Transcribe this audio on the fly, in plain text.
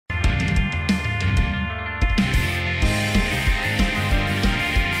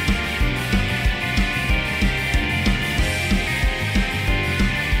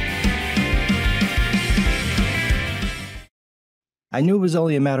I knew it was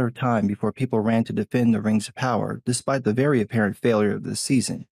only a matter of time before people ran to defend the Rings of Power, despite the very apparent failure of this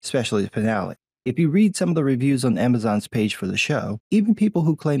season, especially the finale. If you read some of the reviews on Amazon's page for the show, even people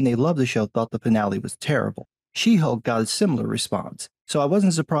who claim they love the show thought the finale was terrible. She-Hulk got a similar response, so I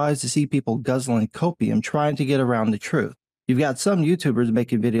wasn't surprised to see people guzzling copium trying to get around the truth. You've got some YouTubers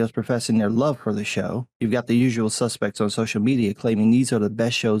making videos professing their love for the show, you've got the usual suspects on social media claiming these are the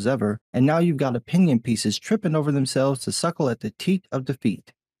best shows ever, and now you've got opinion pieces tripping over themselves to suckle at the teat of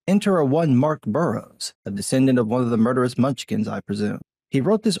defeat. Enter a one Mark Burroughs, a descendant of one of the murderous Munchkins, I presume. He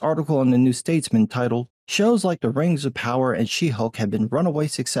wrote this article in the New Statesman titled, "Shows like The Rings of Power and She-Hulk have been runaway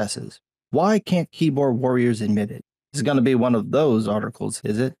successes. Why can't keyboard warriors admit it?" It's gonna be one of those articles,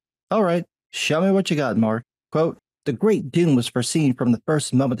 is it? Alright, show me what you got, Mark. Quote, "The great doom was foreseen from the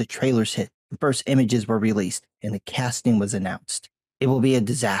first moment the trailers hit, the first images were released, and the casting was announced. It will be a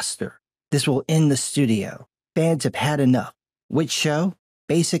disaster. This will end the studio. Fans have had enough. Which show?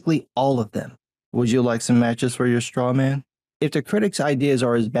 Basically all of them." Would you like some matches for your straw man? If the critics' ideas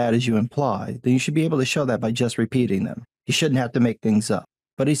are as bad as you imply, then you should be able to show that by just repeating them. You shouldn't have to make things up.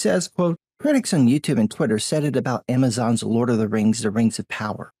 But he says, quote, "Critics on YouTube and Twitter said it about Amazon's Lord of the Rings, The Rings of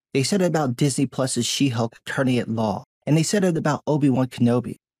Power. They said it about Disney Plus's She-Hulk Attorney at Law, and they said it about Obi-Wan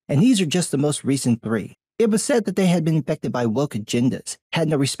Kenobi. And these are just the most recent three. It was said that they had been infected by woke agendas, had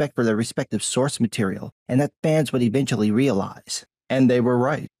no respect for their respective source material, and that fans would eventually realize." And they were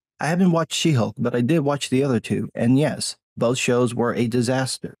right. I haven't watched She-Hulk, but I did watch the other two, and yes, both shows were a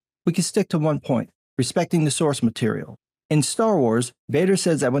disaster. We can stick to one point, respecting the source material. In Star Wars, Vader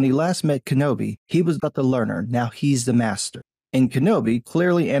says that when he last met Kenobi, he was but the learner, now he's the master. In Kenobi,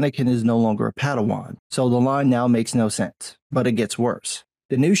 clearly Anakin is no longer a Padawan, so the line now makes no sense. But it gets worse.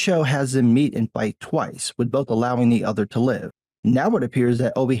 The new show has them meet and fight twice, with both allowing the other to live. Now it appears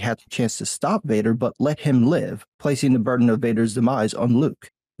that Obi had the chance to stop Vader but let him live, placing the burden of Vader's demise on Luke.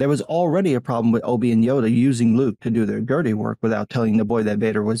 There was already a problem with Obi and Yoda using Luke to do their dirty work without telling the boy that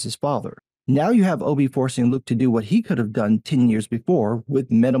Vader was his father. Now you have Obi forcing Luke to do what he could have done 10 years before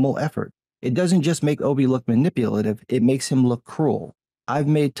with minimal effort. It doesn't just make Obi look manipulative, it makes him look cruel. I've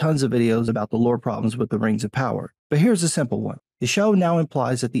made tons of videos about the lore problems with the Rings of Power, but here's a simple one. The show now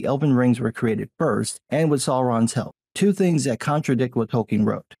implies that the Elven Rings were created first and with Sauron's help, two things that contradict what Tolkien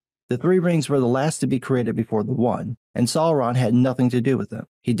wrote. The three rings were the last to be created before the one, and Sauron had nothing to do with them.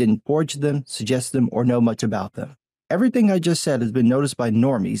 He didn't forge them, suggest them, or know much about them. Everything I just said has been noticed by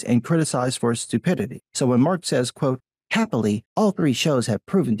normies and criticized for its stupidity. So when Mark says, quote, "Happily, all three shows have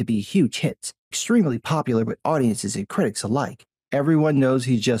proven to be huge hits, extremely popular with audiences and critics alike," everyone knows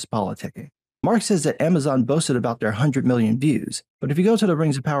he's just politicking. Mark says that Amazon boasted about their 100 million views, but if you go to the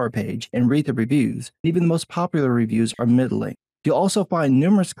Rings of Power page and read the reviews, even the most popular reviews are middling. You'll also find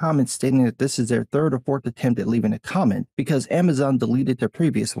numerous comments stating that this is their third or fourth attempt at leaving a comment because Amazon deleted their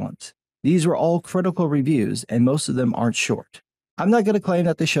previous ones. These were all critical reviews, and most of them aren't short. I'm not going to claim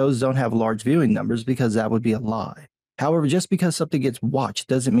that the shows don't have large viewing numbers because that would be a lie. However, just because something gets watched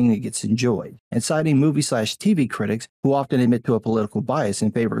doesn't mean it gets enjoyed, and citing movie/TV critics who often admit to a political bias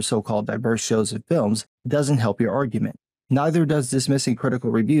in favor of so-called diverse shows and films doesn't help your argument. Neither does dismissing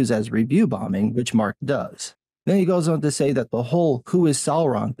critical reviews as review bombing, which Mark does. Then he goes on to say that the whole "who is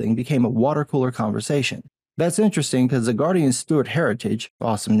Sauron" thing became a water cooler conversation. That's interesting because The Guardian's Stuart Heritage,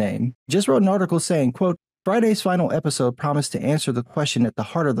 awesome name, just wrote an article saying, quote, "Friday's final episode promised to answer the question at the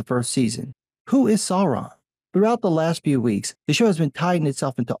heart of the first season. Who is Sauron?" Throughout the last few weeks, the show has been tying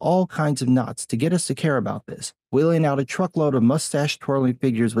itself into all kinds of knots to get us to care about this, wheeling out a truckload of mustache-twirling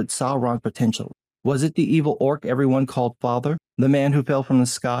figures with Sauron potential. Was it the evil orc everyone called Father? The man who fell from the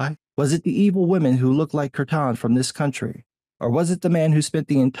sky? Was it the evil women who looked like Kirtan from this country? Or was it the man who spent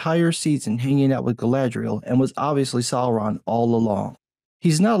the entire season hanging out with Galadriel and was obviously Sauron all along?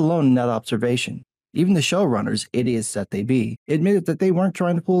 He's not alone in that observation. Even the showrunners, idiots that they be, admitted that they weren't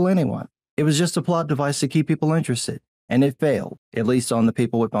trying to fool anyone. It was just a plot device to keep people interested, and it failed, at least on the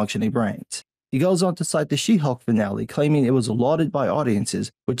people with functioning brains. He goes on to cite the She-Hulk finale, claiming it was lauded by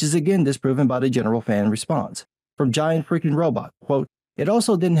audiences, which is again disproven by the general fan response. From Giant Freaking Robot, quote, "It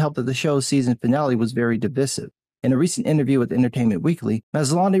also didn't help that the show's season finale was very divisive. In a recent interview with Entertainment Weekly,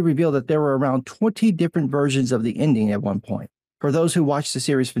 Maslany revealed that there were around 20 different versions of the ending at one point. For those who watched the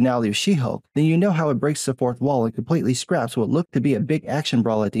series finale of She-Hulk, then you know how it breaks the fourth wall and completely scraps what looked to be a big action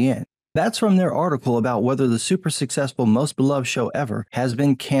brawl at the end. That's from their article about whether the super successful, most beloved show ever has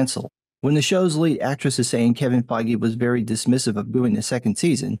been canceled. When the show's lead actress is saying Kevin Feige was very dismissive of doing the second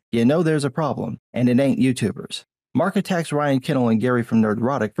season, you know there's a problem, and it ain't YouTubers. Mark attacks Ryan Kennel and Gary from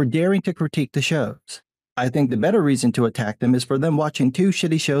Nerdrotic for daring to critique the shows. I think the better reason to attack them is for them watching two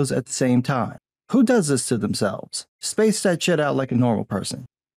shitty shows at the same time. Who does this to themselves? Space that shit out like a normal person.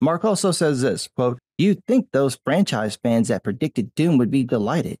 Mark also says this, quote, "You'd think those franchise fans that predicted Doom would be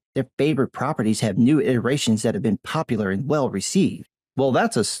delighted. Their favorite properties have new iterations that have been popular and well received." Well,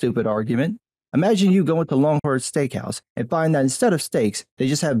 that's a stupid argument. Imagine you go into Longhorn Steakhouse and find that instead of steaks, they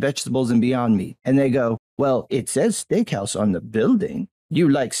just have vegetables and Beyond Meat. And they go, "Well, it says steakhouse on the building. You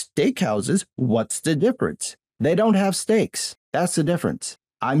like steakhouses, what's the difference?" They don't have steaks. That's the difference.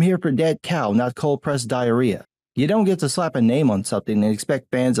 I'm here for dead cow, not cold-pressed diarrhea. You don't get to slap a name on something and expect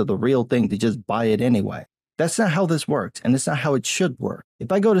fans of the real thing to just buy it anyway. That's not how this works, and it's not how it should work.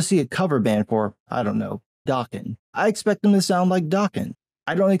 If I go to see a cover band for, I don't know, Dokken, I expect them to sound like Dokken.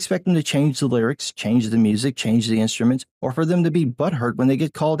 I don't expect them to change the lyrics, change the music, change the instruments, or for them to be butthurt when they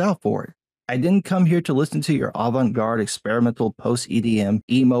get called out for it. I didn't come here to listen to your avant-garde, experimental, post-EDM,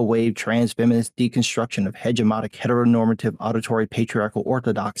 emo wave, trans-feminist deconstruction of hegemonic, heteronormative, auditory, patriarchal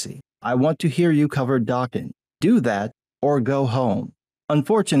orthodoxy. I want to hear you cover Dokken. Do that, or go home.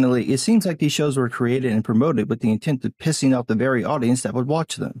 Unfortunately, it seems like these shows were created and promoted with the intent of pissing off the very audience that would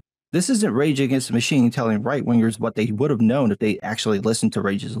watch them. This isn't Rage Against the Machine telling right-wingers what they would have known if they actually listened to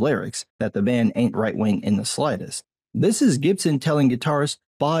Rage's lyrics, that the band ain't right-wing in the slightest. This is Gibson telling guitarists,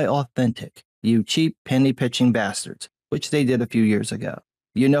 "Buy authentic, you cheap penny-pitching bastards," which they did a few years ago.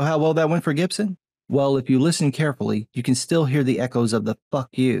 You know how well that went for Gibson? Well, if you listen carefully, you can still hear the echoes of the fuck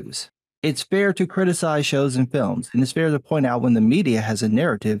yous. It's fair to criticize shows and films, and it's fair to point out when the media has a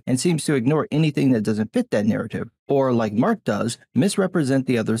narrative and seems to ignore anything that doesn't fit that narrative, or, like Mark does, misrepresent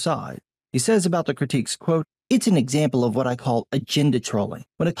the other side. He says about the critiques, quote, "It's an example of what I call agenda trolling,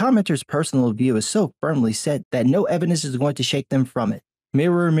 when a commenter's personal view is so firmly set that no evidence is going to shake them from it.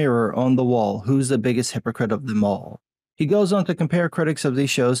 Mirror, mirror on the wall, who's the biggest hypocrite of them all?" He goes on to compare critics of these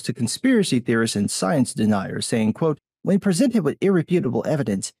shows to conspiracy theorists and science deniers, saying, quote, "When presented with irrefutable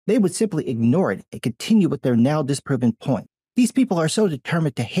evidence, they would simply ignore it and continue with their now disproven point. These people are so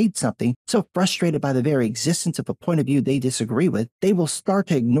determined to hate something, so frustrated by the very existence of a point of view they disagree with, they will start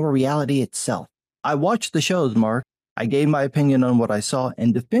to ignore reality itself." I watched the shows, Mark. I gave my opinion on what I saw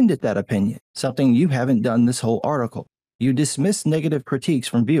and defended that opinion, something you haven't done this whole article. You dismissed negative critiques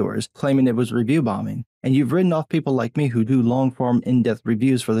from viewers, claiming it was review bombing, and you've written off people like me who do long-form, in-depth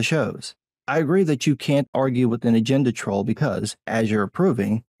reviews for the shows. I agree that you can't argue with an agenda troll because, as you're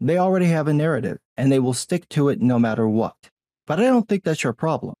proving, they already have a narrative, and they will stick to it no matter what. But I don't think that's your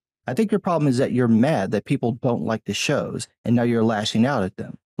problem. I think your problem is that you're mad that people don't like the shows, and now you're lashing out at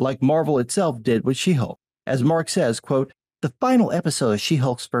them, like Marvel itself did with She-Hulk. As Mark says, quote, "The final episode of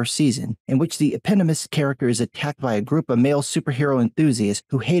She-Hulk's first season, in which the eponymous character is attacked by a group of male superhero enthusiasts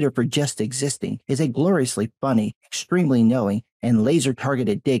who hate her for just existing, is a gloriously funny, extremely knowing, and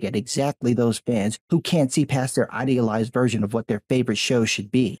laser-targeted dig at exactly those fans who can't see past their idealized version of what their favorite show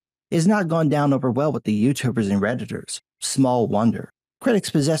should be. It has not gone down over well with the YouTubers and Redditors. Small wonder.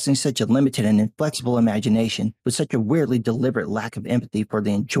 Critics possessing such a limited and inflexible imagination, with such a weirdly deliberate lack of empathy for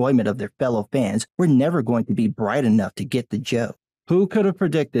the enjoyment of their fellow fans, were never going to be bright enough to get the joke. Who could have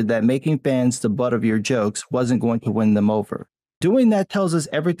predicted that making fans the butt of your jokes wasn't going to win them over? Doing that tells us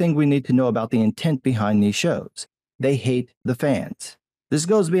everything we need to know about the intent behind these shows. They hate the fans. This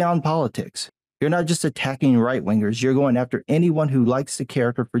goes beyond politics. You're not just attacking right-wingers, you're going after anyone who likes the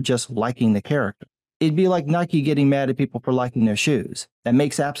character for just liking the character. It'd be like Nike getting mad at people for liking their shoes. That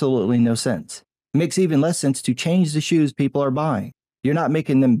makes absolutely no sense. It makes even less sense to change the shoes people are buying. You're not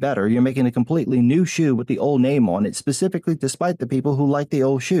making them better, you're making a completely new shoe with the old name on it, specifically despite the people who like the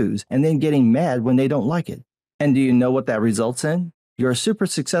old shoes, and then getting mad when they don't like it. And do you know what that results in? Your super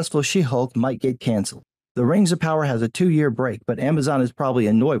successful She-Hulk might get canceled. The Rings of Power has a 2-year break, but Amazon is probably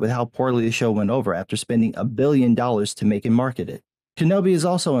annoyed with how poorly the show went over after spending $1 billion to make and market it. Kenobi is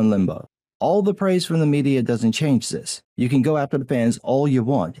also in limbo. All the praise from the media doesn't change this. You can go after the fans all you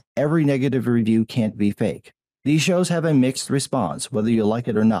want. Every negative review can't be fake. These shows have a mixed response, whether you like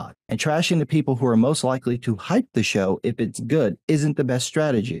it or not, and trashing the people who are most likely to hype the show if it's good isn't the best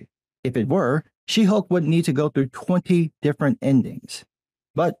strategy. If it were, She-Hulk wouldn't need to go through 20 different endings.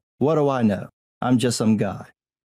 But what do I know? I'm just some guy.